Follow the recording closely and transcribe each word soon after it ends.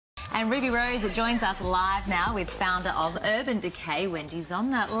And Ruby Rose joins us live now with founder of Urban Decay, Wende.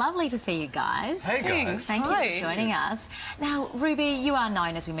 Lovely to see you guys. Hey guys. Thank you for joining us. Now, Ruby, you are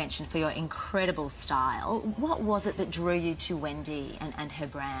known, as we mentioned, for your incredible style. What was it that drew you to Wende and her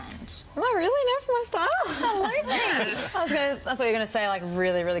brand? Am I really known for my style? Absolutely. Yes. I thought you were going to say, like,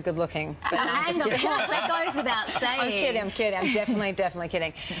 really, really good looking. But And of course, that goes without saying. I'm kidding. I'm definitely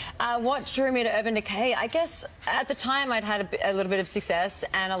kidding. What drew me to Urban Decay? I guess at the time I'd had a little bit of success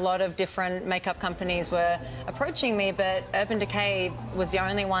and a lot of different makeup companies were approaching me, but Urban Decay was the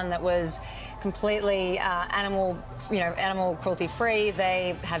only one that was completely animal cruelty free.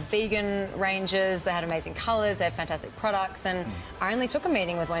 They have vegan ranges, they had amazing colours, they have fantastic products, and I only took a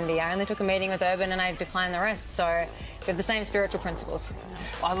meeting with Wende, I only took a meeting with Urban, and I declined the rest. So we have the same spiritual principles.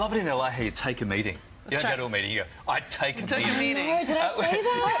 I love it in LA how you take a meeting. You don't go to a meeting, you go, I take a meeting. No, did I say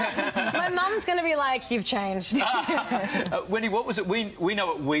that? My mum's going to be like, you've changed. Wende, what was it? We know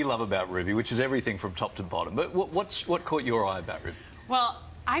what we love about Ruby, which is everything from top to bottom. But what caught your eye about Ruby? Well,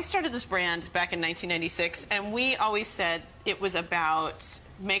 I started this brand back in 1996, and we always said it was about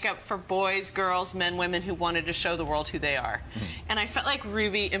makeup for boys, girls, men, women who wanted to show the world who they are. And I felt like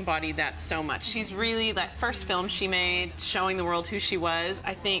Ruby embodied that so much. She's really, that first film she made, showing the world who she was,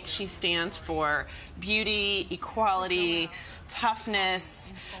 I think she stands for beauty, equality,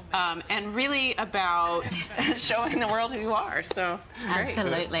 toughness, and really about showing the world who you are. So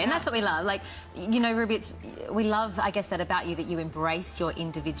absolutely, and that's what we love. Like, you know, Ruby, we love, I guess, that about you, that you embrace your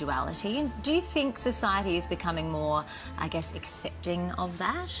individuality. Do you think society is becoming more, I guess, accepting of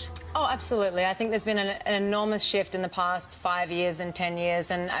that? Oh, absolutely. I think there's been an enormous shift in the past 5 years and 10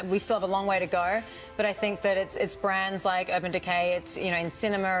 years, and we still have a long way to go. But I think that it's brands like Urban Decay, it's, you know, in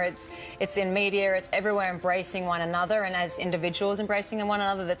cinema, it's in media, it's everywhere embracing one another, and as individuals embracing one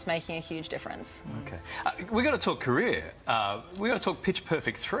another, that's making a huge difference. Okay. We've got to talk career. We've got to talk Pitch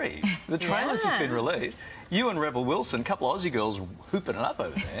Perfect 3. The trailer's just been released. You and Rebel Wilson, a couple of Aussie girls hooping it up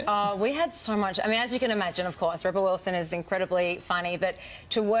over there. Oh, we had so much. I mean, as you can imagine, of course, Rebel Wilson is incredibly funny, but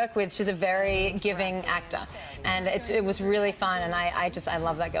to work with, she's a very giving actor. And it was really fun, and I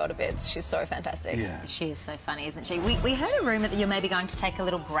love that girl to bits. She's so fantastic. Yeah. She is so funny, isn't she? We heard a rumour that you're maybe going to take a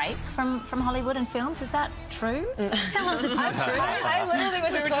little break from Hollywood and films. Is that true? Tell us it's not true. I literally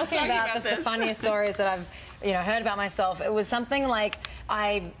was just talking about the funniest stories that I've heard about myself. It was something like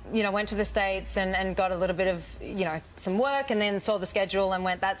I went to the States and got a little bit of some work, and then saw the schedule and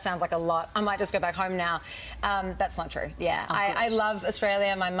went, that sounds like a lot, I might just go back home now. That's not true. Yeah, I love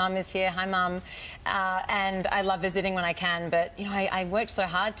Australia. My mum is here. Hi mum. And I love visiting when I can, but I worked so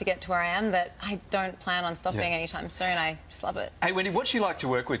hard to get to where I am that I don't plan on stopping anytime soon. I just love it. Hey Wende, what's she like to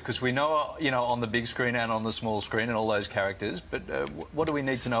work with? Because we know on the big screen and on the small screen and all those characters, but what do we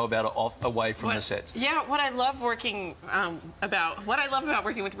need to know about her away from the sets? Yeah, what I love about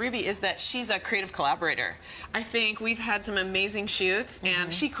working with Ruby is that she's a creative collaborator. I think we've had some amazing shoots,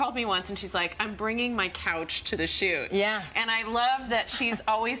 and she called me once and she's like, I'm bringing my couch to the shoot. Yeah. And I love that she's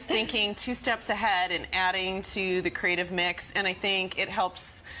always thinking 2 steps ahead and adding to the creative mix, and I think it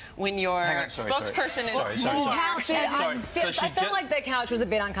helps when your spokesperson is Sorry. I felt like the couch was a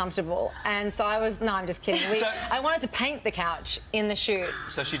bit uncomfortable, and so I'm just kidding. I wanted to paint the couch in the shoot.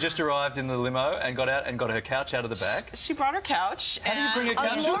 So she just arrived in the limo and got out and got her couch out of the back? She brought her couch. How do you bring a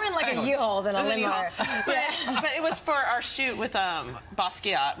couch? I was more in like a U-Haul than a limo. But it was for our shoot with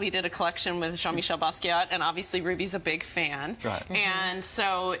Basquiat. We did a collection with Jean-Michel Basquiat, and obviously Ruby's a big fan. Right. And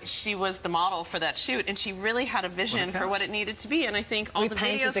so she was the model for that shoot, and she really had a vision for what it needed to be. And I think all the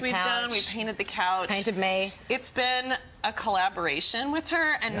videos we've done, we painted the couch. Painted me. It's been a collaboration with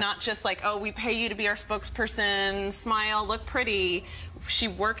her, and not just like, oh, we pay you to be our spokesperson, smile, look pretty. She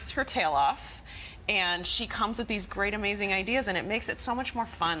works her tail off, and she comes with these great, amazing ideas, and it makes it so much more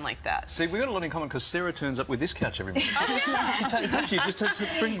fun like that. See, we've got a lot in common, because Sarah turns up with this couch every morning. Don't you? Just to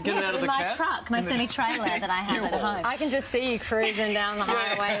get it out of the cab? My truck, my semi-trailer that I have at home. I can just see you cruising down the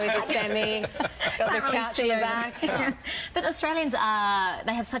highway with the semi. Got this couch in the back. But Australians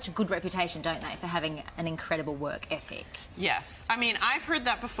they have such a good reputation, don't they, for having an incredible work ethic? Yes. I mean, I've heard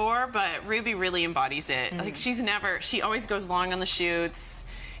that before, but Ruby really embodies it. Like, she always goes long on the shoots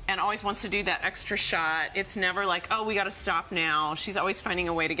and always wants to do that extra shot. It's never like, oh, we got to stop now. She's always finding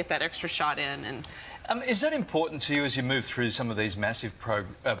a way to get that extra shot in. And is that important to you as you move through some of these massive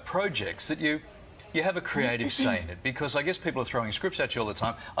projects, that you have a creative say in it? Because I guess people are throwing scripts at you all the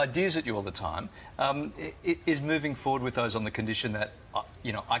time, ideas at you all the time. Is moving forward with those on the condition that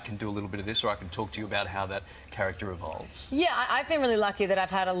you know, I can do a little bit of this, or I can talk to you about how that character evolves? Yeah, I've been really lucky that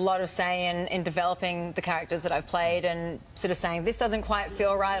I've had a lot of say in developing the characters that I've played and sort of saying this doesn't quite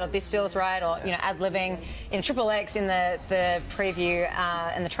feel right or this feels right, or, you know, ad-libbing. In XXX, in the preview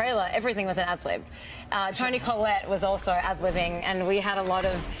and the trailer, everything was an ad-lib. Toni Collette was also ad-libbing, and we had a lot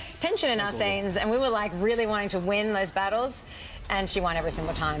of tension in our scenes, and we were like really wanting to win those battles. And she won every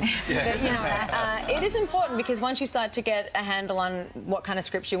single time. Yeah. But, you know, it is important because once you start to get a handle on what kind of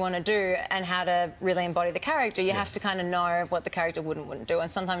scripts you want to do and how to really embody the character, you have to kind of know what the character would and wouldn't do.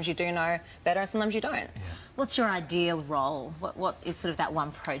 And sometimes you do know better and sometimes you don't. Yeah. What's your ideal role? What is sort of that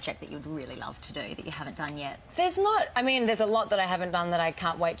one project that you'd really love to do that you haven't done yet? There's not, I mean, there's a lot that I haven't done that I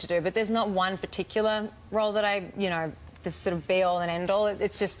can't wait to do, but there's not one particular role that I, you know, this sort of be-all and end-all.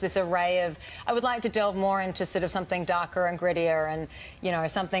 It's just this array of... I would like to delve more into sort of something darker and grittier and, you know,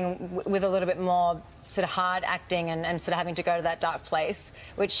 something with a little bit more sort of hard acting and sort of having to go to that dark place,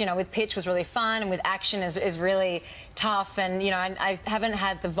 which, you know, with pitch was really fun and with action is really tough. And, you know, I haven't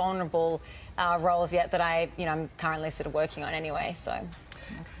had the vulnerable roles yet that I'm currently sort of working on anyway, so...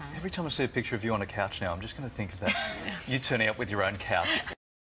 Okay. Every time I see a picture of you on a couch now, I'm just going to think of that. You turning up with your own couch.